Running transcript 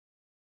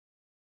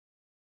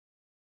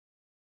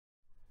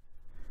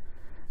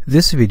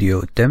This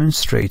video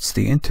demonstrates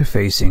the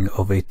interfacing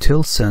of a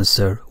tilt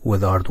sensor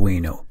with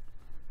Arduino.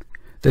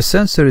 The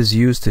sensor is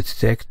used to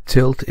detect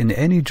tilt in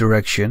any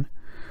direction,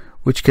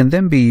 which can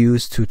then be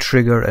used to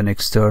trigger an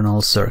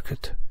external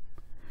circuit.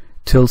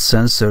 Tilt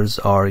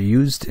sensors are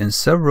used in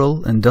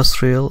several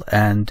industrial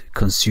and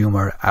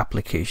consumer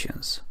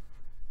applications.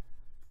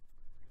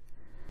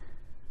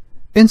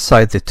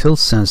 Inside the tilt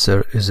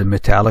sensor is a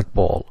metallic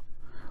ball.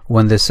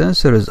 When the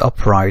sensor is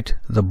upright,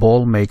 the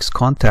ball makes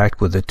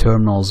contact with the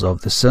terminals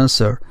of the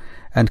sensor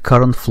and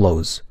current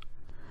flows.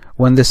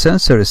 When the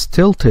sensor is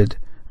tilted,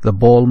 the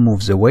ball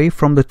moves away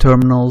from the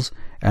terminals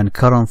and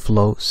current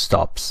flow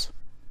stops.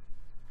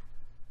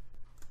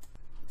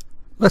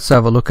 Let's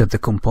have a look at the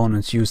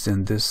components used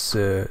in this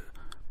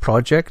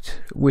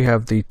project. We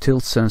have the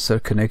tilt sensor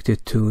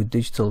connected to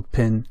digital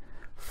pin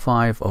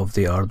 5 of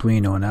the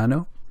Arduino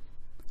Nano,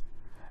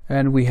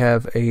 and we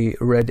have a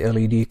red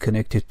LED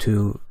connected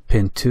to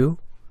pin 2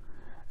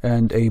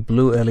 and a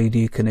blue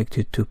LED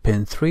connected to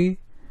pin 3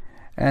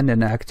 and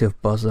an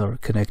active buzzer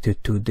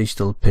connected to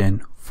digital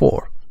pin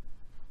 4.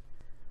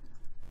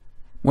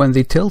 When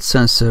the tilt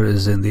sensor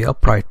is in the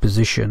upright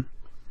position,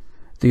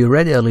 the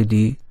red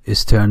LED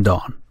is turned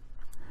on,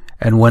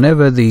 and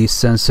whenever the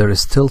sensor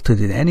is tilted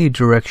in any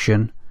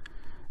direction,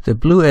 the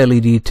blue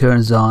LED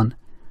turns on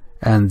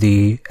and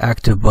the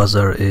active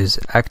buzzer is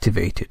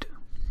activated.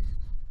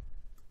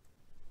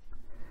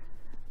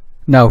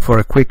 Now for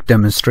a quick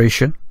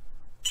demonstration.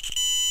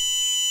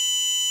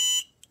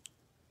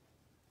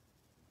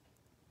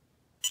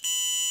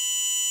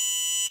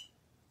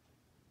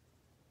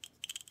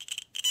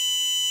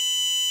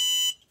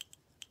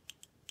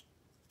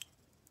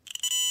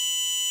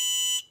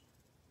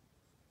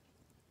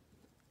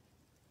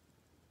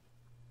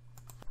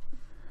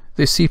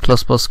 The C++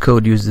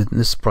 code used in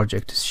this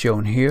project is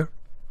shown here.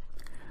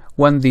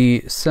 When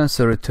the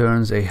sensor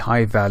returns a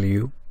high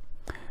value,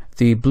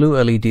 the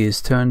blue LED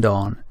is turned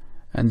on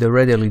and the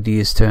red LED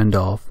is turned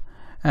off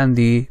and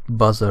the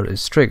buzzer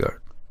is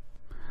triggered.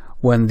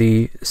 When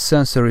the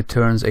sensor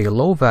returns a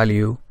low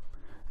value,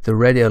 the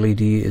red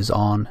LED is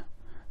on,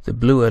 the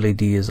blue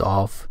LED is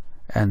off,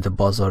 and the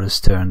buzzer is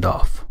turned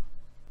off.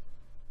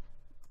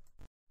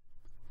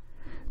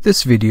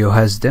 This video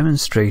has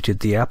demonstrated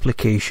the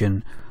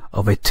application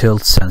of a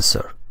tilt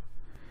sensor.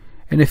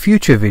 In a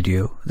future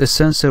video, the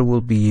sensor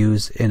will be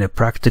used in a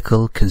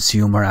practical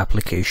consumer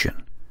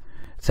application.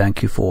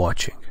 Thank you for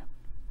watching.